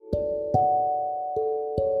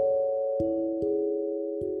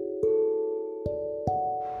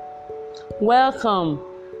Welcome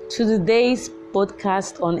to today's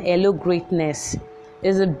podcast on Hello Greatness.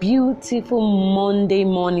 It's a beautiful Monday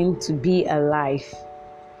morning to be alive.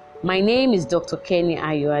 My name is Dr. Kenny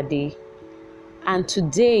Ayoade, and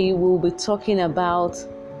today we'll be talking about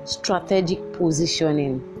strategic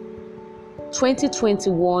positioning.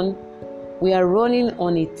 2021, we are running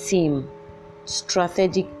on a theme,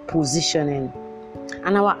 strategic positioning.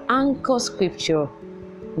 And our anchor scripture,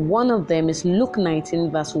 one of them is Luke 19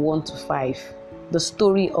 verse 1 to 5, the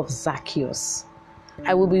story of Zacchaeus.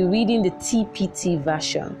 I will be reading the TPT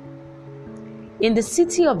version. In the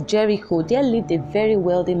city of Jericho, there lived a very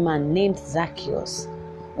wealthy man named Zacchaeus,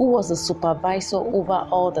 who was the supervisor over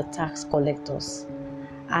all the tax collectors.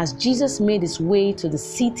 As Jesus made his way to the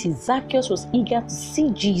city, Zacchaeus was eager to see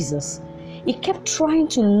Jesus. He kept trying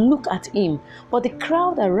to look at him, but the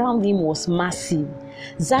crowd around him was massive.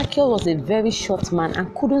 Zacchaeus was a very short man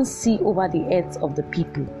and couldn't see over the heads of the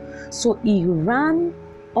people. So he ran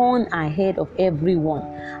on ahead of everyone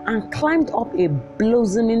and climbed up a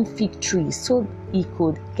blossoming fig tree so he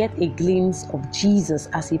could get a glimpse of Jesus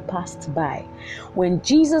as he passed by. When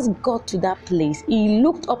Jesus got to that place, he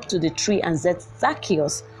looked up to the tree and said,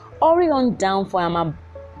 "Zacchaeus, hurry on down, for I am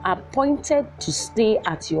appointed to stay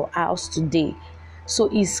at your house today." So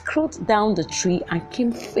he screwed down the tree and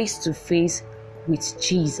came face to face with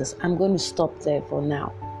Jesus. I'm going to stop there for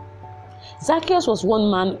now. Zacchaeus was one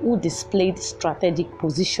man who displayed strategic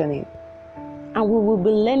positioning, and we will be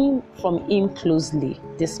learning from him closely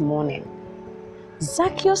this morning.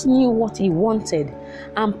 Zacchaeus knew what he wanted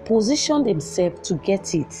and positioned himself to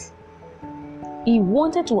get it. He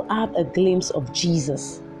wanted to have a glimpse of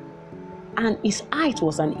Jesus, and his height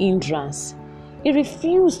was an hindrance. He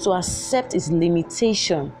refused to accept his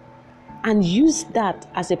limitation and used that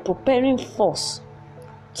as a propelling force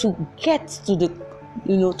to get to the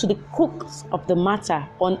crux of the matter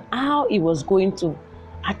on how he was going to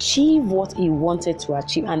achieve what he wanted to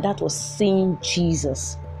achieve, and that was seeing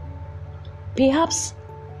Jesus. Perhaps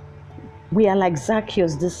we are like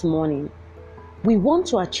Zacchaeus this morning. We want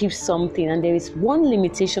to achieve something, and there is one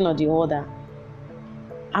limitation or the other.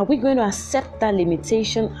 Are we going to accept that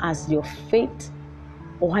limitation as your fate,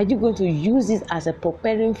 or are you going to use it as a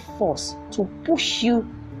propelling force to push you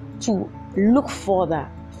to look further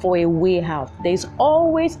for a way out? There is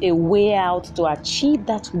always a way out to achieve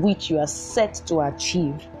that which you are set to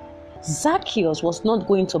achieve. Zacchaeus was not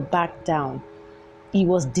going to back down. He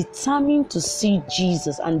was determined to see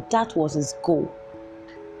Jesus, and that was his goal.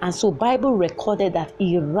 And so Bible recorded that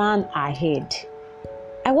he ran ahead.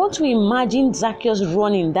 I want to imagine Zacchaeus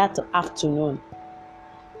running that afternoon.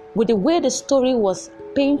 With the way the story was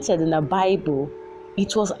painted in the Bible,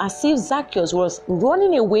 it was as if Zacchaeus was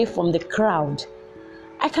running away from the crowd.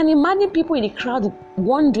 I can imagine people in the crowd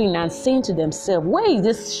wondering and saying to themselves, "Where is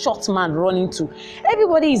this short man running to?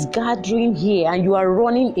 Everybody is gathering here and you are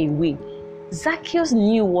running away." Zacchaeus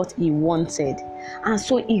knew what he wanted, and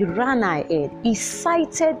so he ran ahead. He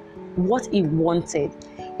cited what he wanted.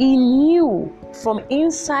 He knew from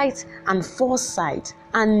insight and foresight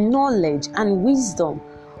and knowledge and wisdom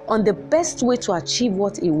on the best way to achieve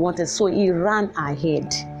what he wanted, so he ran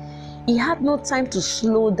ahead. He had no time to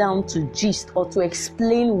slow down to gist or to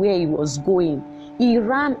explain where he was going. He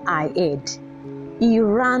ran ahead. He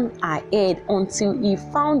ran ahead until he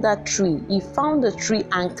found that tree. He found the tree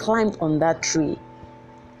and climbed on that tree.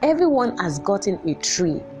 Everyone has gotten a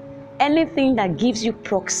tree. Anything that gives you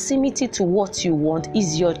proximity to what you want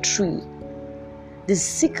is your tree. The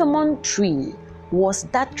sycamore tree was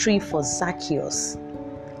that tree for Zacchaeus.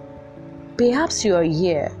 Perhaps you are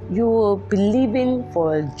here, you will be believing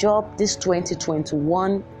for a job this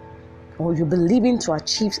 2021, or you're believing to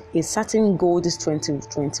achieve a certain goal this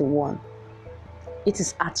 2021. It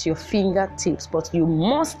is at your fingertips, but you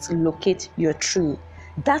must locate your tree,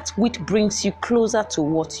 that which brings you closer to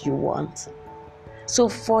what you want. So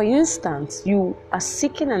for instance, you are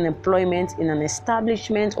seeking an employment in an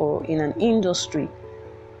establishment or in an industry.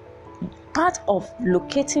 Part of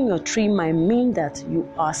locating your tree might mean that you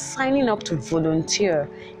are signing up to volunteer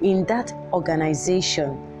in that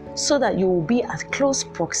organization so that you will be at close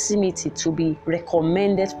proximity to be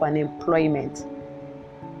recommended for an employment.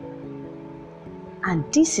 And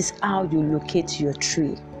this is how you locate your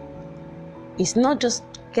tree. It's not just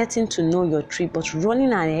getting to know your tree, but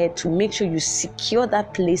running ahead to make sure you secure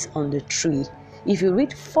that place on the tree. If you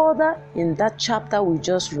read further in that chapter we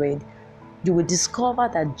just read, you will discover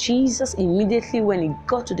that Jesus, immediately when he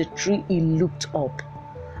got to the tree, he looked up.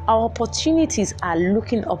 Our opportunities are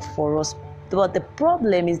looking up for us. But the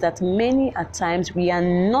problem is that many at times we are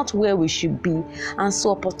not where we should be, and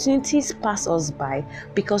so opportunities pass us by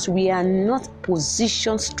because we are not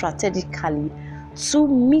positioned strategically to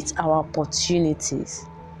meet our opportunities.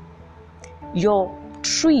 Your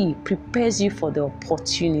tree prepares you for the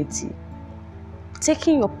opportunity.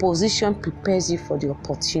 Taking your position prepares you for the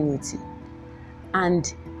opportunity.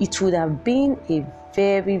 And it would have been a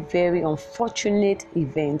very, very unfortunate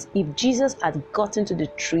event if Jesus had gotten to the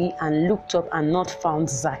tree and looked up and not found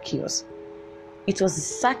Zacchaeus. It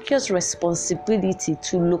was Zacchaeus' responsibility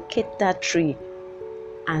to locate that tree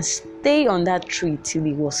and stay on that tree till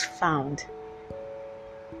he was found.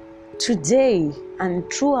 Today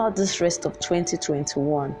and throughout this rest of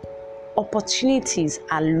 2021, opportunities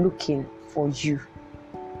are looking for you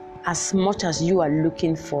as much as you are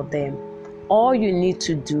looking for them. All you need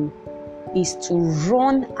to do is to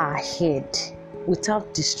run ahead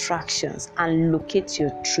without distractions and locate your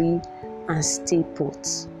tree and stay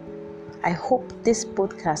put. I hope this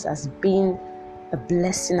podcast has been a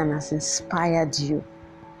blessing and has inspired you.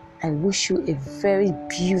 I wish you a very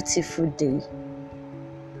beautiful day.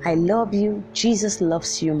 I love you. Jesus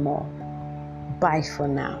loves you more. Bye for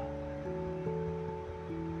now.